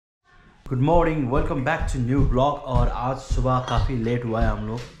Good morning, welcome back to new blog. और आज सुबह काफ़ी लेट हुआ है हम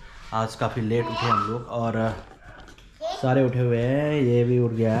लोग। आज काफ़ी लेट उठे हम लोग और सारे उठे हुए हैं। ये भी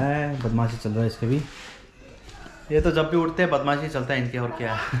उठ गया है, बदमाशी चल रहा है इसके भी। ये तो जब भी उठते हैं बदमाशी चलता है इनके, और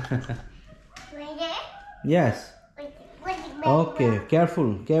क्या है। Yes, okay,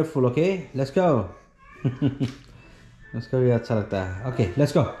 careful careful, okay let's go. उसको भी अच्छा लगता है। Okay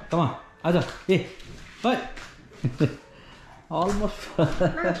let's go, come on, आजा। ये ऑलमोस्ट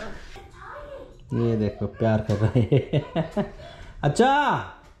ये देखो प्यार कर रहा है। अच्छा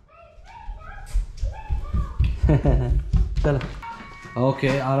चलो, ओके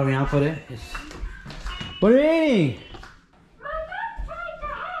आराम यहाँ पर है।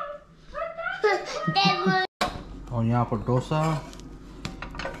 और यहाँ पर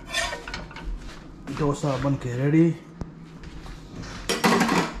डोसा बन के रेडी।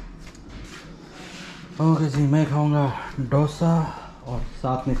 ओके जी, मैं खाऊंगा डोसा और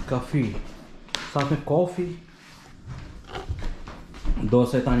साथ में कॉफ़ी। दो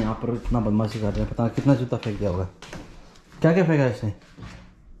शैतान यहाँ पर इतना बदमाशी कर रहे हैं, पता नहीं कितना जूता फेंक दिया होगा। क्या क्या फेंका इसने?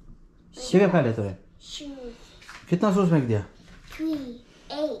 क्या फेंक दिया तुमने? कितना शूज फेंक दिया?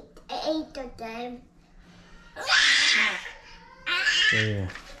 8 of them.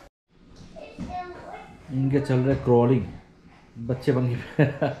 इनके चल रहे क्रॉलिंग, बच्चे बन गए।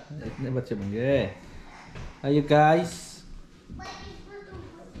 इतने बच्चे बन गए। आइए गाइस,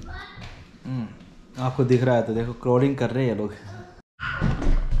 आपको दिख रहा है तो देखो, क्रॉलिंग कर रहे हैं ये लोग।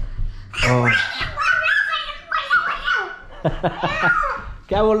 और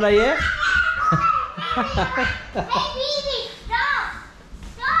क्या बोल रहा है ये?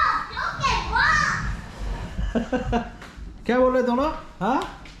 क्या बोल रहे दोनों? हाँ,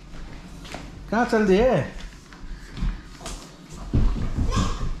 कहाँ चल दिए?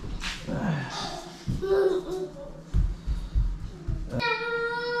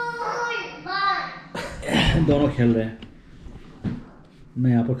 दोनों खेल रहे हैं,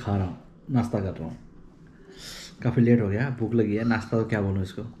 मैं यहाँ पर खा रहा हूँ, नाश्ता कर रहा हूँ। काफ़ी लेट हो गया, भूख लगी है। नाश्ता तो क्या बोलूँ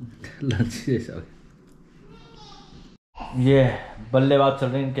इसको, लंच जैसा हो गया। ये बल्लेबाज चल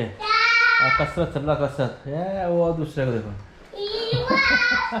रहे हैं इनके, कसरत चल रहा, कसरत। ये वो दूसरे को देखो,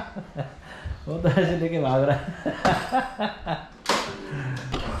 वो तो ऐसे लेके भाग रहा है।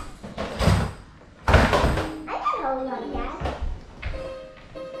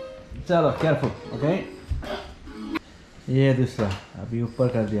 चलो केयरफुल, ओके। ये दूसरा अभी ऊपर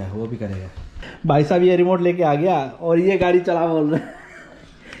कर दिया, वो भी करेगा। भाई साहब ये रिमोट लेके आ गया और ये गाड़ी चला बोल रहे हैं।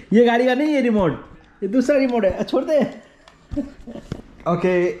 ये गाड़ी का नहीं, ये रिमोट, ये दूसरा रिमोट है, छोड़ दे।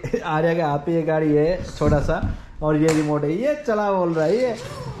 ओके, आर्या के हाथ पे ये गाड़ी है छोटा सा, और ये रिमोट है, ये चला बोल रहा है ये।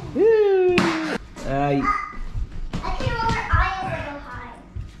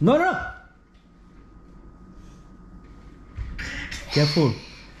 No no, careful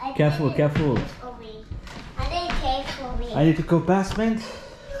careful careful. I need to go basement.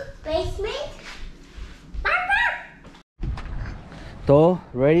 तो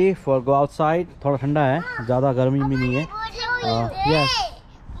ready for go outside। थोड़ा ठंडा है, ज़्यादा गर्मी भी नहीं है। Yes.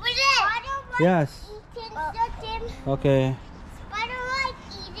 Yes. Okay.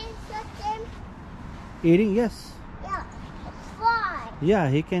 Eating? Yes. Yeah,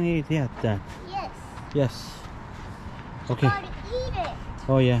 he can eat. Yeah, that. Yes. Okay.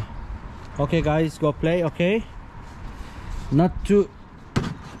 Oh yeah. Okay, guys, go play. Okay. Not to.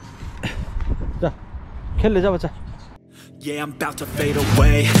 जा, खेल ले जा बच्चा। Yeah, I'm about to fade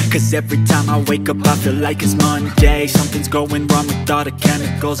away, cause every time I wake up I feel like it's Monday. Something's going wrong with all the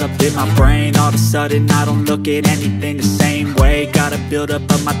chemicals up in my brain. All of a sudden I don't look at anything the same way. Gotta build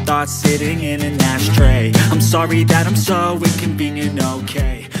up of my thoughts sitting in an ashtray. I'm sorry that I'm so inconvenient,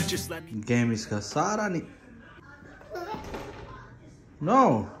 okay. Just let me. Game इसका सारा नहीं। No.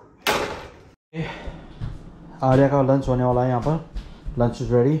 Arya का lunch होने वाला है यहाँ पर। Lunch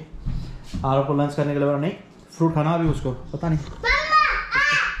is ready. Arya को लंच करने के लिए नहीं, फ्रूट खाना अभी उसको पता नहीं।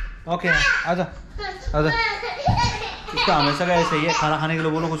 ओके आजा आजा, इसका हमेशा का ऐसे ही है, खाना खाने के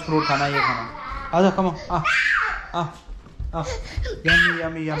लिए बोलो कुछ फ्रूट खाना, ये खाना। आजा कम आ आ आ, yummy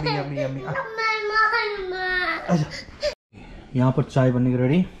yummy yummy yummy yummy. आजा, यहाँ पर चाय बनने की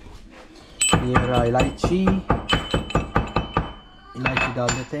रेडी। ये रहा इलायची डाल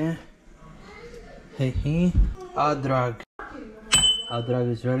देते हैं। अदरक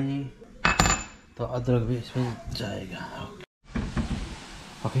इज रेडी, तो अदरक भी इसमें जाएगा।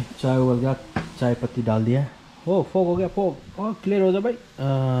 ओके, चाय उबल गया, चाय पत्ती डाल दिया। ओ फोक हो गया, फोक। और क्लियर हो जाए भाई,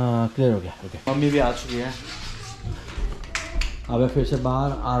 क्लियर हो गया। ओके, मम्मी भी आ चुकी है। अब फिर से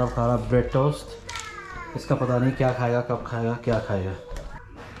बाहर आरव खा रहा ब्रेड टोस्ट। इसका पता नहीं क्या खाएगा, कब खाएगा, क्या खाएगा।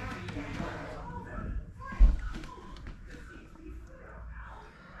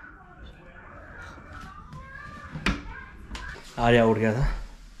 आर्या उठ गया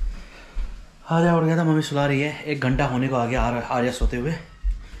था, मम्मी सुला रही है। 1 घंटा होने को आ गया आर्या सोते हुए।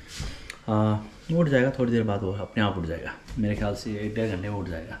 उठ जाएगा थोड़ी देर बाद, वो अपने आप उठ जाएगा मेरे ख्याल से 1-1.5 घंटे में उठ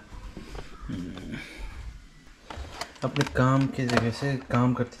जाएगा। अपने काम की जगह से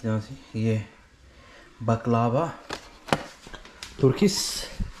काम करती जहाँ से ये बकलावा टर्की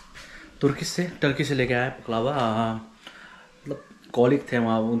से लेके आया बकलावा। मतलब कॉलिग थे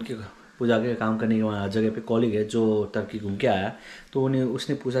वहाँ, उनके पूजा के काम करने के वहाँ जगह पे कॉलिग है जो टर्की घूम के आया, तो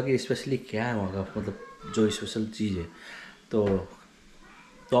उसने पूछा कि स्पेशली क्या है वहाँ का, मतलब जो स्पेशल चीज़ है। तो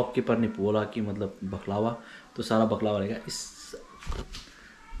शॉपकीपर ने बोला कि मतलब बकलावा, तो सारा बकलावा रहेगा।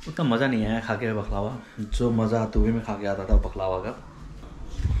 उतना मज़ा नहीं आया खा के बकलावा, जो मज़ा दुबई में खा के आता था बकलावा का,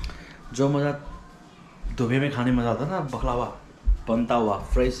 जो मज़ा दुबई में खाने में मज़ा आता था ना बकलावा बनता हुआ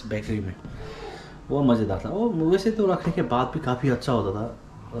फ्रेश बेकरी में, वो मज़ेदार था। वो वैसे तो रखने के बाद भी काफ़ी अच्छा होता था।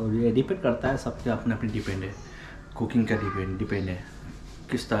 और ये डिपेंड करता है, सबके अपने अपने डिपेंड है, कुकिंग का डिपेंड है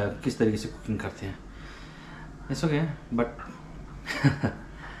किस तरीके से कुकिंग करते हैं। इट्स ओके, बट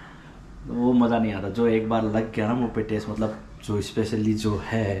वो मज़ा नहीं आता जो एक बार लग गया ना मुँह पे टेस्ट, मतलब जो स्पेशली जो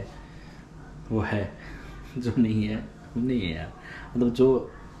है वो है, जो नहीं है यार। मतलब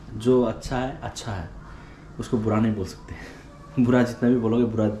जो अच्छा है, उसको बुरा नहीं बोल सकते। बुरा जितना भी बोलोगे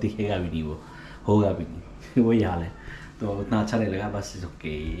बुरा दिखेगा भी नहीं, वो होगा भी नहीं, वही हाल है। तो उतना अच्छा नहीं लगा, बस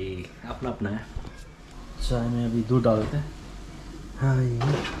ओके, अपना अपना है। चाय में अभी दूध डाल देते हैं। हाँ, ये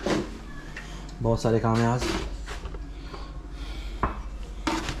बहुत सारे काम है आज।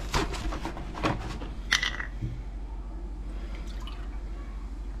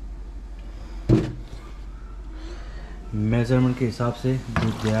 मेजरमेंट के हिसाब से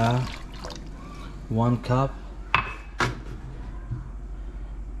दूध गया 1 कप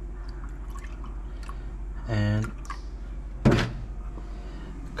एंड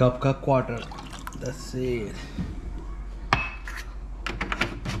कप का क्वार्टर, दैट्स इट।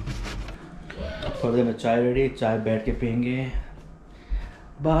 थोड़ी देर में चाय रेडी, चाय बैठ के पियेंगे।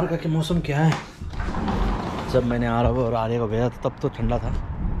 बाहर का क्या मौसम क्या है? जब मैंने आर्या को भेजा था तब तो ठंडा था,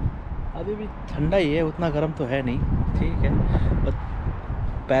 अभी भी ठंडा ही है, उतना गर्म तो है नहीं, ठीक है। बट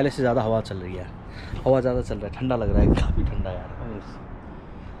पहले से ज़्यादा हवा चल रही है, हवा ज़्यादा चल रहा है, ठंडा लग रहा है, काफ़ी ठंडा यार।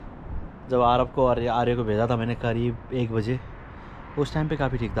 जब आर्या को भेजा था मैंने करीब 1 बजे, उस टाइम पे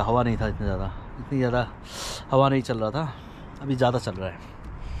काफ़ी ठीक था, हवा नहीं था इतनी ज़्यादा हवा नहीं चल रहा था। अभी ज़्यादा चल रहा है,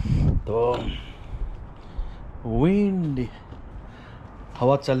 तो विंड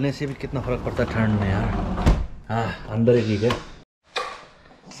हवा चलने से भी कितना फ़र्क पड़ता है ठंड में यार। हाँ, अंदर ही ठीक है।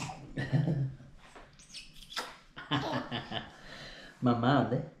 मम्मा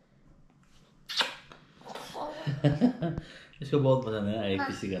इसको बहुत पसंद है ना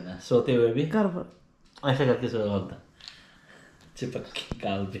किसी का ना, सोते हुए भी ऐसे करके सो बोलता, चिपक के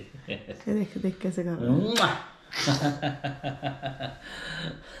गाल पे। देख कैसे कर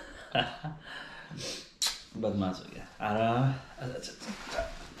बदमाश हो गया।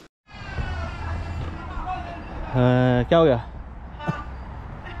 क्या हो गया?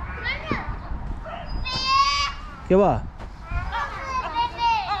 क्या हुआ?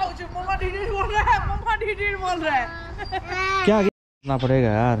 क्या करना पड़ेगा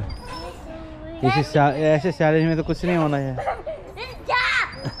यार, ऐसे चैलेंज में तो कुछ नहीं होना है।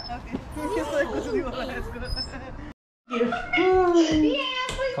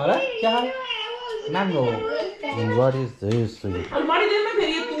 क्या मैंगो? What is this? अलमारी दे में फिर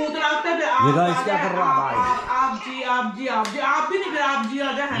ये कूद रहा है। ये गाइस क्या कर रहा है भाई? आप भी नहीं, फिर आप जी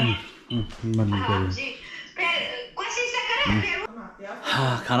आ जाए।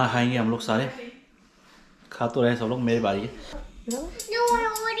 हाँ, खाना खाएंगे हम लोग सारे, खा तो रहे सब लोग, मेरी बारी है। No, I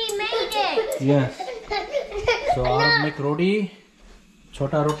already made it. Yes. So I'll make रोटी,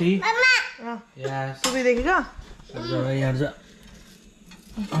 छोटा रोटी। Yes. तू भी देखेगा? यार जा।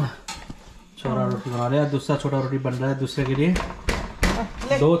 छोटा रोटी बना लिया, दूसरा छोटा रोटी बन रहा है दूसरे के लिए।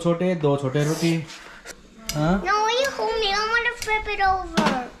 2 छोटे रोटी। हाँ? No, you hold me. I want to flip it over.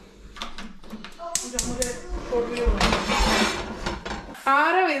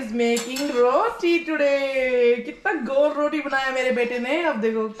 Arav is making roti today. कितना गोल रोटी बनाया मेरे बेटे ने। अब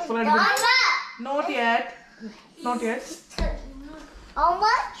देखो Not yet. How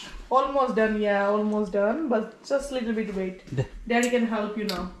much? Almost done, yeah, almost done. But just little bit wait. Daddy can help you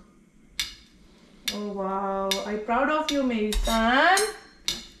now. Oh wow, I'm proud of you, my son.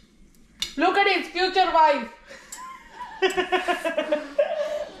 Look at his future wife.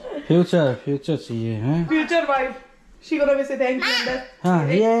 Future चाहिए हैं? Future wife. She gonna be say thank you and that. हाँ,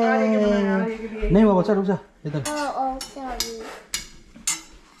 ये नहीं हुआ बच्चा, रुक जा इधर। Oh, sorry.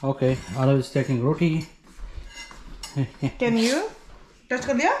 Okay, Arav is taking roti. Can you? Touch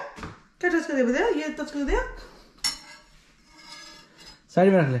कर दिया? क्या टच कर दिया? ये टच कर दिया?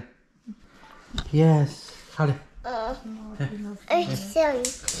 साइड में रख ले। यस खा ले। It's silly.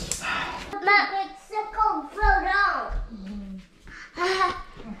 Mom, it's a cold flow down.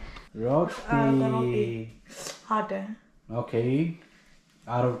 Roti. hot है। ओके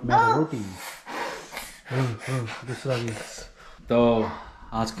आरव मेरा रोटी। दूसरा भी। तो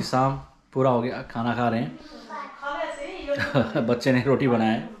आज की शाम पूरा हो गया, खाना खा रहे हैं। बच्चे ने रोटी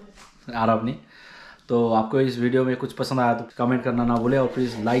बनाया है आरव ने। तो आपको इस वीडियो में कुछ पसंद आया तो कमेंट करना ना भूले, और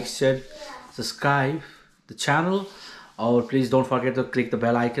please like share subscribe the channel, और please don't forget to click the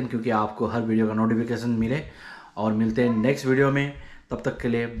bell icon, क्योंकि आपको हर वीडियो का नोटिफिकेशन मिले। और मिलते हैं नेक्स्ट वीडियो में, तब तक के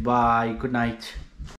लिए बाय, गुड नाइट।